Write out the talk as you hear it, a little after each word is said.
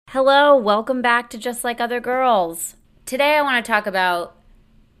Hello, welcome back to Just Like Other Girls. Today I want to talk about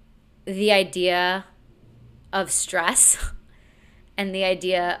the idea of stress and the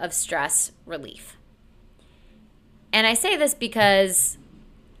idea of stress relief. And I say this because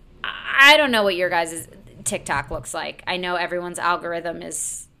I don't know what your guys' TikTok looks like. I know everyone's algorithm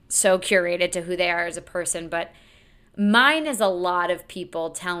is so curated to who they are as a person, but mine is a lot of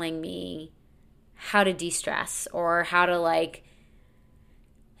people telling me how to de-stress or how to like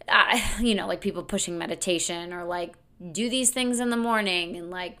people pushing meditation or like do these things in the morning and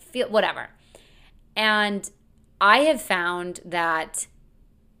like feel whatever. And I have found that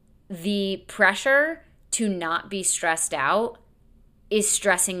the pressure to not be stressed out is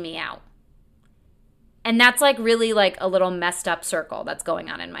stressing me out. And that's like really like a little messed up circle that's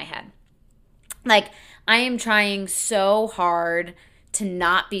going on in my head. Like I am trying so hard to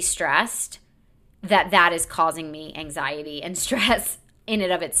not be stressed that is causing me anxiety and stress in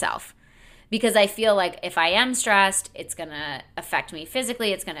and of itself. Because I feel like if I am stressed, it's going to affect me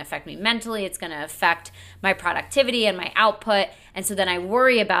physically, it's going to affect me mentally, it's going to affect my productivity and my output. And so then I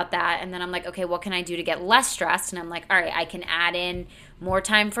worry about that. And then I'm like, okay, what can I do to get less stressed? And I'm like, all right, I can add in more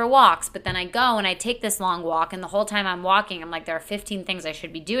time for walks. But then I go and I take this long walk. And the whole time I'm walking, I'm like, there are 15 things I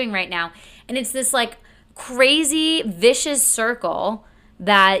should be doing right now. And it's this like crazy, vicious circle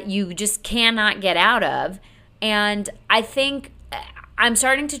that you just cannot get out of. And I think I'm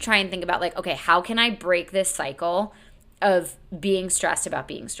starting to try and think about like, okay, how can I break this cycle of being stressed about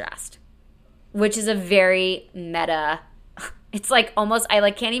being stressed? Which is a very meta, it's like almost, I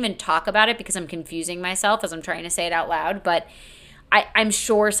like can't even talk about it because I'm confusing myself as I'm trying to say it out loud, but I'm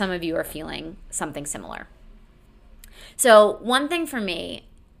sure some of you are feeling something similar. So one thing for me,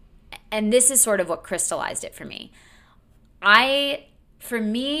 and this is sort of what crystallized it for me, for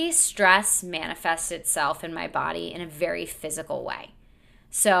me, stress manifests itself in my body in a very physical way.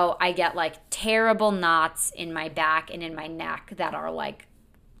 So I get like terrible knots in my back and in my neck that are like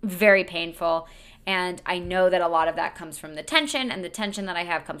very painful. And I know that a lot of that comes from the tension, and the tension that I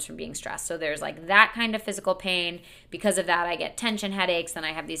have comes from being stressed. So there's like that kind of physical pain. Because of that, I get tension headaches. Then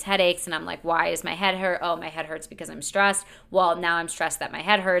I have these headaches, and I'm like, why is my head hurt? Oh, my head hurts because I'm stressed. Well, now I'm stressed that my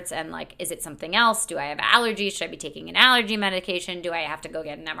head hurts. And like, is it something else? Do I have allergies? Should I be taking an allergy medication? Do I have to go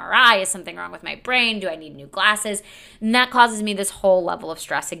get an MRI? Is something wrong with my brain? Do I need new glasses? And that causes me this whole level of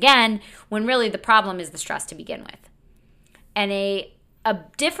stress again, when really the problem is the stress to begin with. And a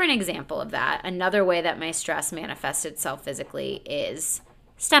different example of that, another way that my stress manifests itself physically, is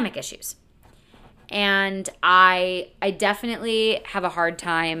stomach issues. And I definitely have a hard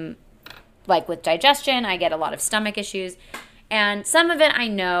time, like with digestion. I get a lot of stomach issues. And some of it I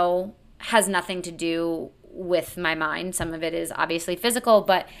know has nothing to do with my mind. Some of it is obviously physical.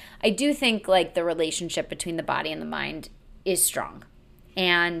 But I do think like the relationship between the body and the mind is strong.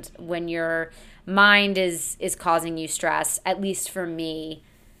 And when your mind is causing you stress, at least for me,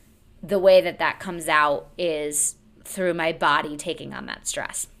 the way that comes out is through my body taking on that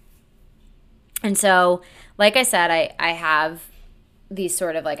stress. And so, like I said, I have these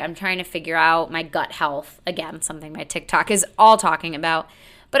sort of like, I'm trying to figure out my gut health. Again, something my TikTok is all talking about.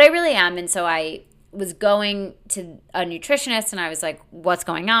 But I really am. And so I was going to a nutritionist and I was like, what's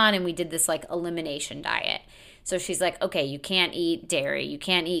going on? And we did this like elimination diet. So she's like, okay, you can't eat dairy, you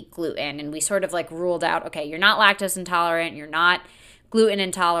can't eat gluten. And we sort of like ruled out, okay, you're not lactose intolerant, you're not gluten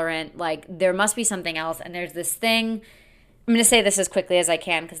intolerant. Like there must be something else. And there's this thing, I'm going to say this as quickly as I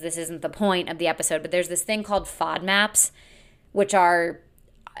can because this isn't the point of the episode, but there's this thing called FODMAPs, which are,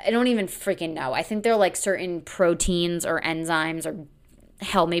 I don't even freaking know. I think they're like certain proteins or enzymes, or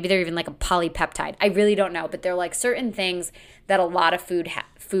hell, maybe they're even like a polypeptide. I really don't know, but they're like certain things that a lot of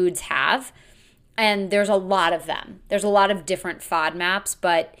foods have. And there's a lot of them. There's a lot of different FODMAPs,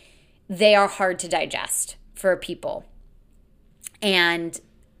 but they are hard to digest for people. And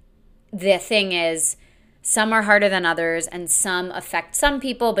the thing is, some are harder than others, and some affect some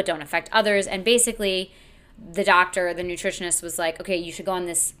people but don't affect others. And basically, the doctor, the nutritionist was like, okay, you should go on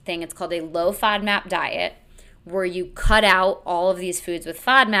this thing. It's called a low FODMAP diet, where you cut out all of these foods with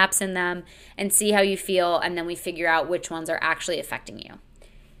FODMAPs in them and see how you feel, and then we figure out which ones are actually affecting you.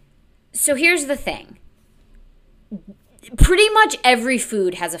 So here's the thing. Pretty much every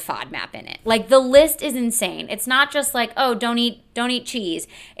food has a FODMAP in it. Like the list is insane. It's not just like, oh, don't eat cheese.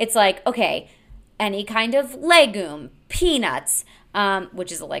 It's like, okay, any kind of legume, peanuts,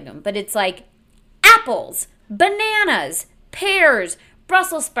 which is a legume, but it's like apples, bananas, pears,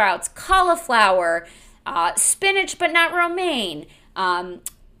 Brussels sprouts, cauliflower, spinach but not romaine,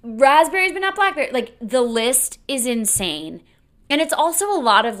 raspberries but not blackberry. Like the list is insane. And it's also a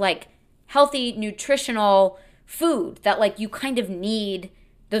lot of like healthy, nutritional food that like you kind of need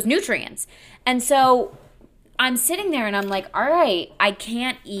those nutrients. And so I'm sitting there and I'm like, all right, I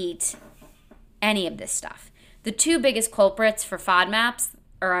can't eat any of this stuff. The two biggest culprits for FODMAPs,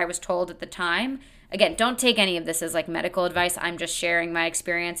 or I was told at the time, again, don't take any of this as like medical advice. I'm just sharing my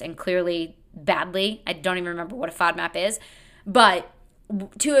experience, and clearly badly. I don't even remember what a FODMAP is. But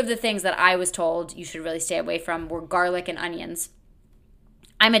two of the things that I was told you should really stay away from were garlic and onions.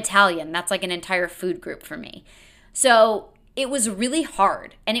 I'm Italian. That's like an entire food group for me. So it was really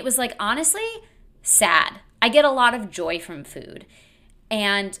hard. And it was like, honestly, sad. I get a lot of joy from food.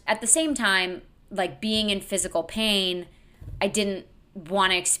 And at the same time, like being in physical pain, I didn't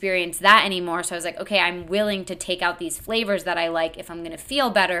want to experience that anymore. So I was like, okay, I'm willing to take out these flavors that I like if I'm going to feel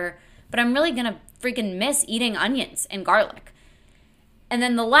better, but I'm really going to freaking miss eating onions and garlic. And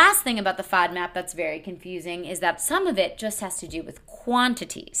then the last thing about the FODMAP that's very confusing is that some of it just has to do with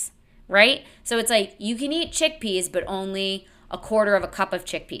quantities, right? So it's like you can eat chickpeas, but only a quarter of a cup of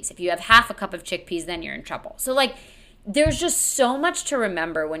chickpeas. If you have half a cup of chickpeas, then you're in trouble. So like there's just so much to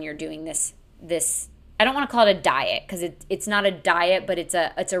remember when you're doing this I don't want to call it a diet because it's not a diet, but it's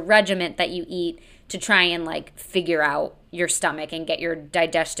a regiment that you eat to try and like figure out your stomach and get your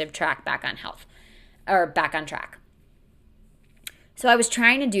digestive tract back on health or back on track. So I was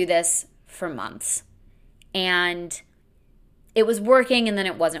trying to do this for months, and it was working and then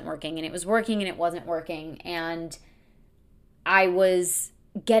it wasn't working, and it was working and it wasn't working, and I was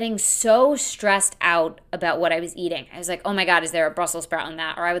getting so stressed out about what I was eating. I was like, oh my God, is there a Brussels sprout in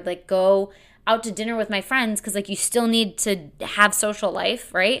that? Or I would like go out to dinner with my friends because like you still need to have social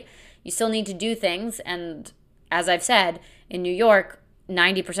life, right? You still need to do things. And as I've said, in New York,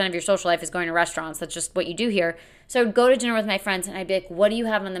 90% of your social life is going to restaurants. That's just what you do here. So I would go to dinner with my friends and I'd be like, what do you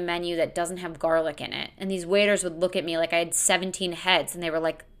have on the menu that doesn't have garlic in it? And these waiters would look at me like I had 17 heads, and they were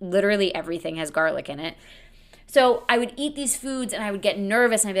like, literally everything has garlic in it. So I would eat these foods and I would get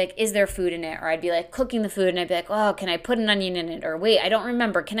nervous, and I'd be like, is there food in it? Or I'd be like cooking the food and I'd be like, oh, can I put an onion in it? Or wait, I don't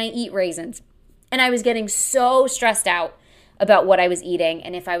remember. Can I eat raisins? And I was getting so stressed out about what I was eating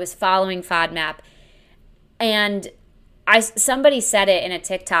and if I was following FODMAP. And somebody said it in a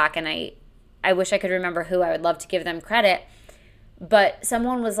TikTok, and I wish I could remember who. I would love to give them credit. But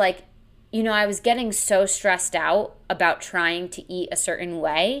someone was like, I was getting so stressed out about trying to eat a certain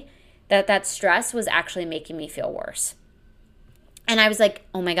way that stress was actually making me feel worse. And I was like,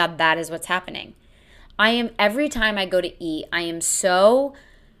 oh my God, that is what's happening. Every time I go to eat, I am so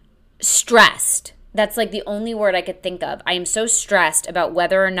stressed. That's like the only word I could think of. I am so stressed about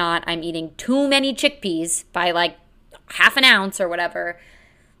whether or not I'm eating too many chickpeas by like half an ounce or whatever,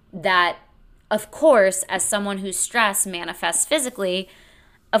 that of course, as someone whose stress manifests physically,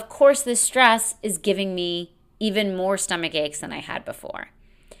 of course this stress is giving me even more stomach aches than I had before.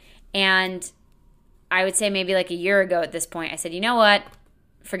 And I would say maybe like a year ago at this point, I said, you know what?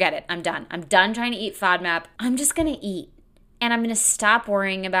 Forget it. I'm done. I'm done trying to eat FODMAP. I'm just going to eat. And I'm going to stop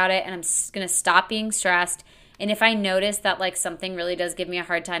worrying about it, and I'm going to stop being stressed. And if I notice that like something really does give me a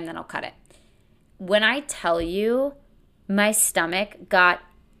hard time, then I'll cut it. When I tell you, my stomach got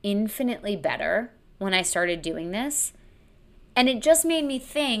infinitely better when I started doing this. And it just made me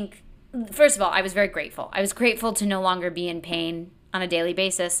think, first of all, I was very grateful. I was grateful to no longer be in pain on a daily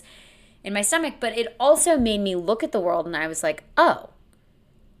basis in my stomach. But it also made me look at the world, and I was like, oh,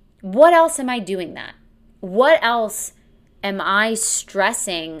 what else am I doing that? What else am I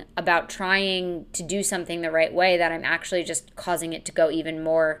stressing about trying to do something the right way that I'm actually just causing it to go even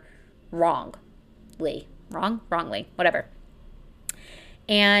more wrongly, whatever.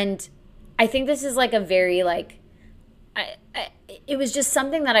 And I think this is like a very like, it was just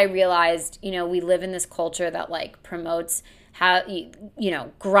something that I realized, we live in this culture that like promotes how,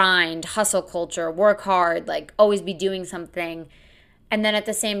 grind, hustle culture, work hard, like always be doing something. And then at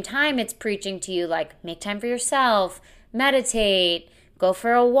the same time, it's preaching to you like, make time for yourself, meditate, go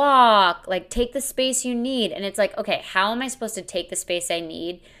for a walk, like take the space you need. And it's like, okay, how am I supposed to take the space I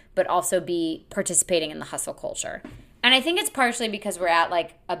need, but also be participating in the hustle culture? And I think it's partially because we're at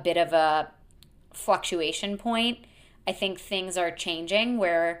like a bit of a fluctuation point. I think things are changing,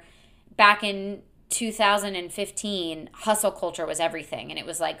 where back in 2015, hustle culture was everything. And it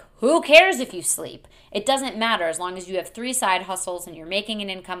was like, who cares if you sleep? It doesn't matter as long as you have 3 side hustles and you're making an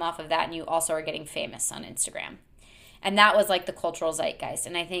income off of that, and you also are getting famous on Instagram. And that was like the cultural zeitgeist.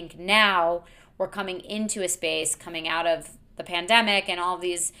 And I think now we're coming into a space coming out of the pandemic and all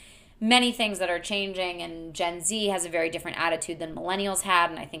these many things that are changing. And Gen Z has a very different attitude than millennials had.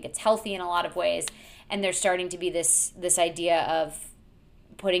 And I think it's healthy in a lot of ways. And there's starting to be this idea of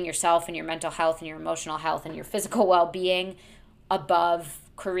putting yourself and your mental health and your emotional health and your physical well-being above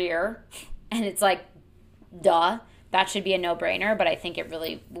career. And it's like, duh. that should be a no-brainer, but I think it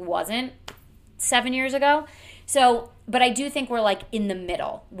really wasn't 7 years ago. So, but I do think we're like in the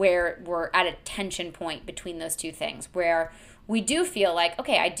middle where we're at a tension point between those two things where we do feel like,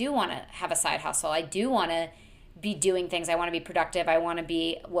 okay, I do want to have a side hustle. I do want to be doing things. I want to be productive. I want to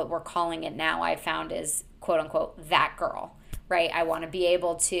be what we're calling it now, I've found is quote unquote that girl, right? I want to be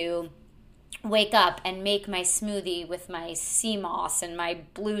able to wake up and make my smoothie with my sea moss and my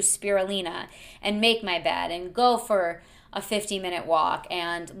blue spirulina and make my bed and go for a 50-minute walk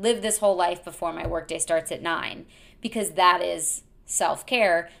and live this whole life before my workday starts at 9, because that is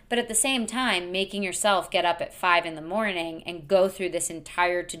self-care. But at the same time, making yourself get up at 5 in the morning and go through this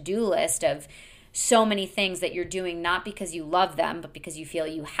entire to-do list of so many things that you're doing, not because you love them, but because you feel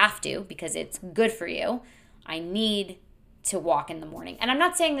you have to, because it's good for you. I need to walk in the morning. And I'm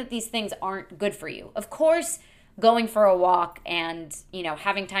not saying that these things aren't good for you. Of course, going for a walk and,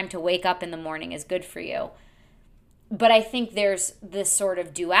 having time to wake up in the morning is good for you. But I think there's this sort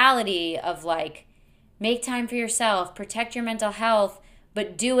of duality of like, make time for yourself, protect your mental health,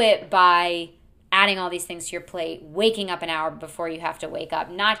 but do it by adding all these things to your plate, waking up an hour before you have to wake up,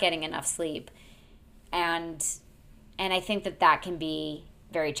 not getting enough sleep. And I think that can be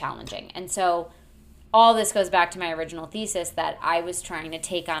very challenging. And so all this goes back to my original thesis that I was trying to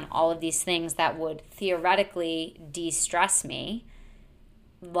take on all of these things that would theoretically de-stress me.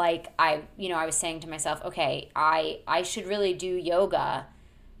 Like I was saying to myself, okay, I should really do yoga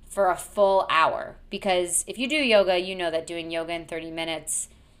for a full hour, because if you do yoga, you know that doing yoga in 30 minutes,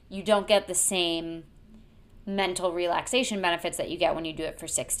 you don't get the same mental relaxation benefits that you get when you do it for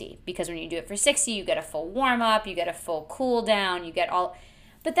 60. Because when you do it for 60, you get a full warm up, you get a full cool down, you get all.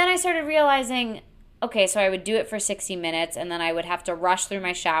 But then I started realizing, okay, so I would do it for 60 minutes and then I would have to rush through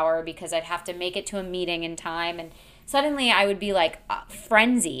my shower because I'd have to make it to a meeting in time. And suddenly I would be like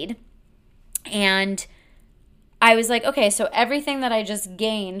frenzied. And I was like, okay, so everything that I just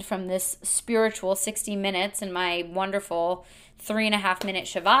gained from this spiritual 60 minutes and my wonderful 3.5-minute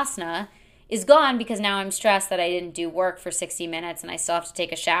Shavasana is gone, because now I'm stressed that I didn't do work for 60 minutes and I still have to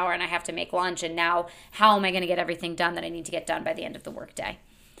take a shower and I have to make lunch. And now how am I going to get everything done that I need to get done by the end of the workday?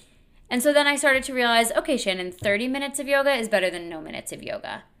 And so then I started to realize, okay, Shannon, 30 minutes of yoga is better than no minutes of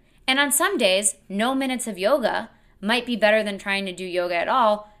yoga. And on some days, no minutes of yoga might be better than trying to do yoga at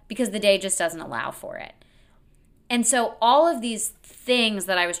all, because the day just doesn't allow for it. And so all of these things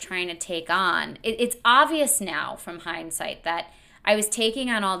that I was trying to take on, it's obvious now from hindsight that I was taking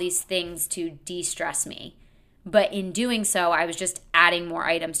on all these things to de-stress me. But in doing so, I was just adding more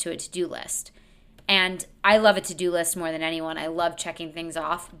items to a to-do list. And I love a to-do list more than anyone. I love checking things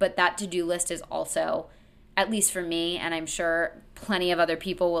off. But that to-do list is also, at least for me, and I'm sure plenty of other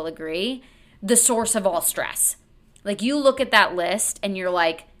people will agree, the source of all stress. Like, you look at that list and you're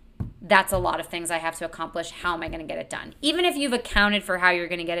like, that's a lot of things I have to accomplish. How am I going to get it done? Even if you've accounted for how you're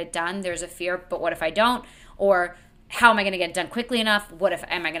going to get it done, there's a fear, but what if I don't? Or how am I going to get it done quickly enough?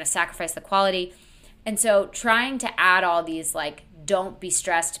 Am I going to sacrifice the quality? And so trying to add all these like don't be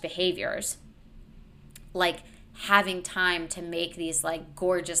stressed behaviors, like having time to make these like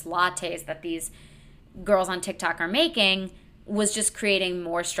gorgeous lattes that these girls on TikTok are making, was just creating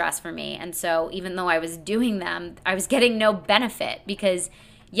more stress for me. And so even though I was doing them, I was getting no benefit, because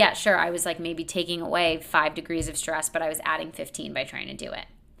yeah, sure, I was like maybe taking away 5 degrees of stress, but I was adding 15 by trying to do it.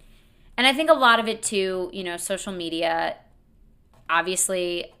 And I think a lot of it too, social media,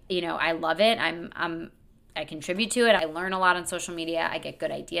 obviously, I love it. I contribute to it. I learn a lot on social media. I get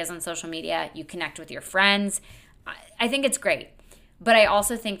good ideas on social media. You connect with your friends. I think it's great. But I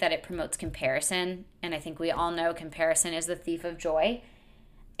also think that it promotes comparison. And I think we all know comparison is the thief of joy.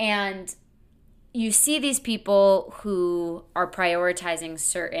 And you see these people who are prioritizing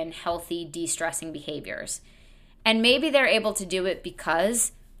certain healthy, de-stressing behaviors. And maybe they're able to do it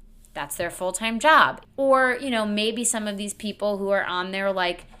because that's their full-time job. Or, maybe some of these people who are on there,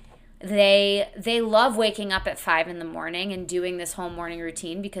 like, they love waking up at 5 in the morning and doing this whole morning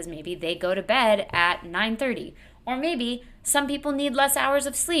routine because maybe they go to bed at 9:30. Or maybe some people need less hours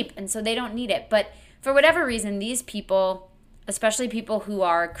of sleep and so they don't need it. But for whatever reason, these people, especially people who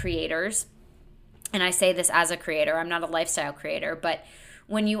are creators, and I say this as a creator, I'm not a lifestyle creator, but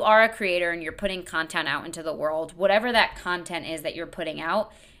when you are a creator and you're putting content out into the world, whatever that content is that you're putting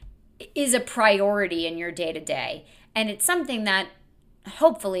out is a priority in your day-to-day. And it's something that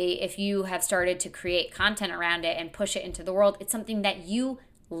hopefully, if you have started to create content around it and push it into the world, it's something that you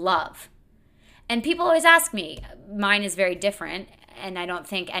love. And people always ask me, mine is very different, and I don't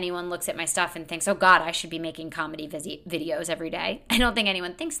think anyone looks at my stuff and thinks, oh God, I should be making comedy videos every day. I don't think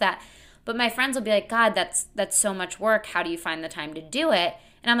anyone thinks that. But my friends will be like, God, that's so much work. How do you find the time to do it?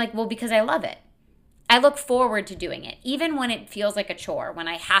 And I'm like, well, because I love it. I look forward to doing it, even when it feels like a chore, when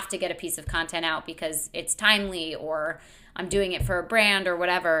I have to get a piece of content out because it's timely or I'm doing it for a brand or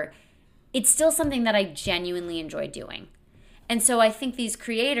whatever. It's still something that I genuinely enjoy doing. And so I think these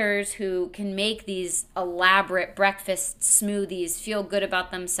creators who can make these elaborate breakfast smoothies, feel good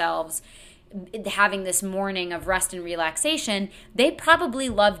about themselves, having this morning of rest and relaxation, they probably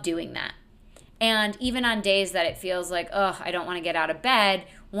love doing that. And even on days that it feels like, oh, I don't want to get out of bed,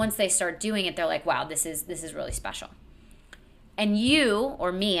 once they start doing it, they're like, wow, this is really special. And you,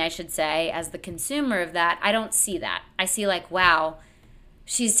 or me, I should say, as the consumer of that, I don't see that. I see like, wow,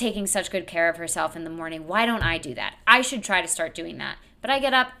 she's taking such good care of herself in the morning. Why don't I do that? I should try to start doing that. But I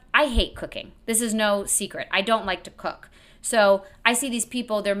get up, I hate cooking. This is no secret. I don't like to cook. So I see these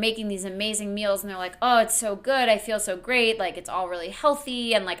people, they're making these amazing meals and they're like, oh, it's so good. I feel so great. Like it's all really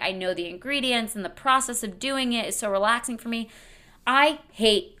healthy. And like I know the ingredients and the process of doing it is so relaxing for me. I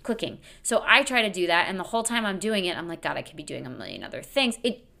hate cooking. So I try to do that. And the whole time I'm doing it, I'm like, God, I could be doing a million other things.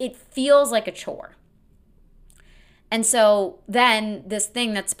 It feels like a chore. And so then this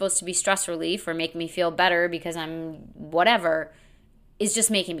thing that's supposed to be stress relief or make me feel better because I'm whatever is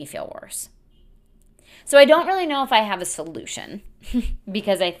just making me feel worse. So I don't really know if I have a solution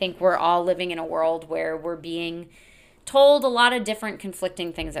because I think we're all living in a world where we're being told a lot of different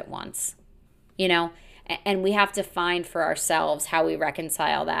conflicting things at once, you know, and we have to find for ourselves how we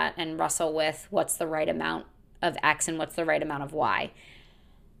reconcile that and wrestle with what's the right amount of X and what's the right amount of Y.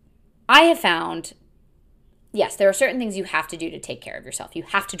 I have found, yes, there are certain things you have to do to take care of yourself. You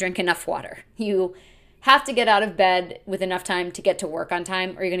have to drink enough water. You have to get out of bed with enough time to get to work on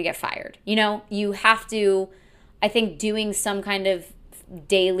time or you're going to get fired. You know, you have to, I think doing some kind of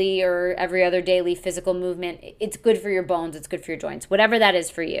daily or every other daily physical movement, it's good for your bones, it's good for your joints, whatever that is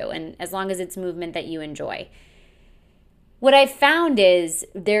for you. And as long as it's movement that you enjoy. What I've found is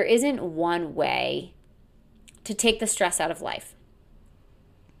there isn't one way to take the stress out of life.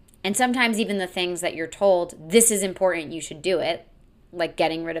 And sometimes even the things that you're told, this is important, you should do it, like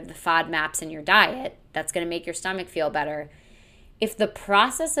getting rid of the FODMAPs in your diet, that's going to make your stomach feel better. If the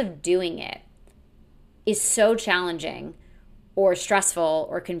process of doing it is so challenging or stressful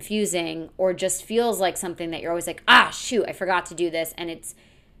or confusing or just feels like something that you're always like, shoot, I forgot to do this, and it's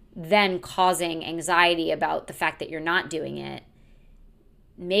then causing anxiety about the fact that you're not doing it,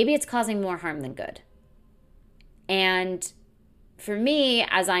 maybe it's causing more harm than good. And for me,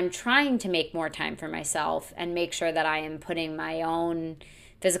 as I'm trying to make more time for myself and make sure that I am putting my own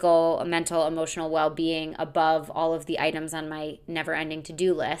physical, mental, emotional well-being above all of the items on my never-ending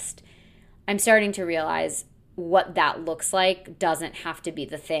to-do list, I'm starting to realize what that looks like doesn't have to be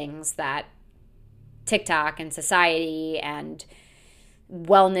the things that TikTok and society and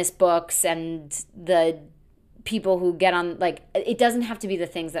wellness books and the people who get on, like, it doesn't have to be the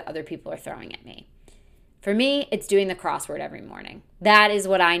things that other people are throwing at me. For me, it's doing the crossword every morning. That is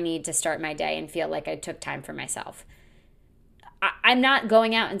what I need to start my day and feel like I took time for myself. I'm not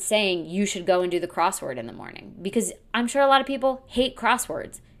going out and saying you should go and do the crossword in the morning because I'm sure a lot of people hate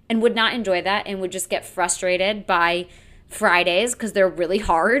crosswords and would not enjoy that and would just get frustrated by Fridays because they're really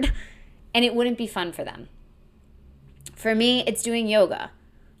hard and it wouldn't be fun for them. For me, it's doing yoga.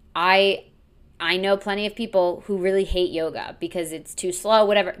 I know plenty of people who really hate yoga because it's too slow,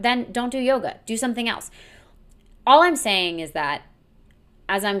 whatever. Then don't do yoga. Do something else. All I'm saying is that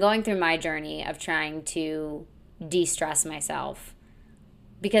as I'm going through my journey of trying to de-stress myself,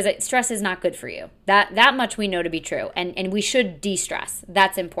 because stress is not good for you. That much we know to be true. And we should de-stress.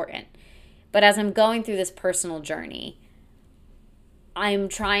 That's important. But as I'm going through this personal journey, I'm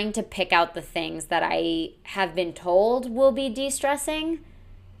trying to pick out the things that I have been told will be de-stressing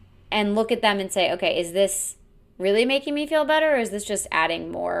and look at them and say, okay, is this really making me feel better or is this just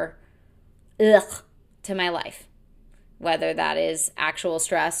adding more to my life? Whether that is actual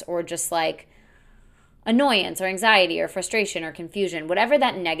stress or just like annoyance or anxiety or frustration or confusion, whatever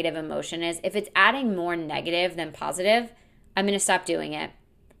that negative emotion is, if it's adding more negative than positive, I'm going to stop doing it.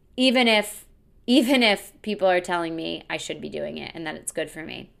 Even if people are telling me I should be doing it and that it's good for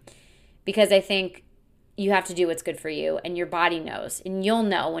me. Because I think you have to do what's good for you and your body knows. And you'll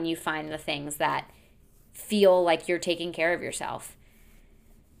know when you find the things that feel like you're taking care of yourself.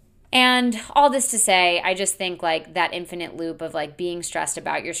 And all this to say, I just think like that infinite loop of like being stressed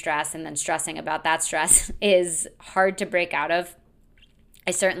about your stress and then stressing about that stress is hard to break out of.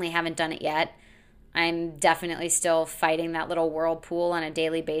 I certainly haven't done it yet. I'm definitely still fighting that little whirlpool on a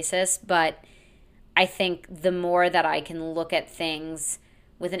daily basis. But I think the more that I can look at things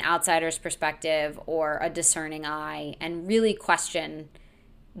with an outsider's perspective or a discerning eye and really question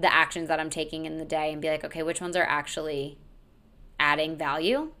the actions that I'm taking in the day and be like, okay, which ones are actually adding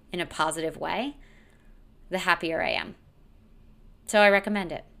value in a positive way, the happier I am. So I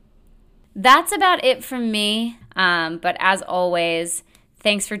recommend it. That's about it from me. But as always,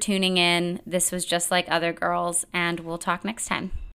 thanks for tuning in. This was Just Like Other Girls, and we'll talk next time.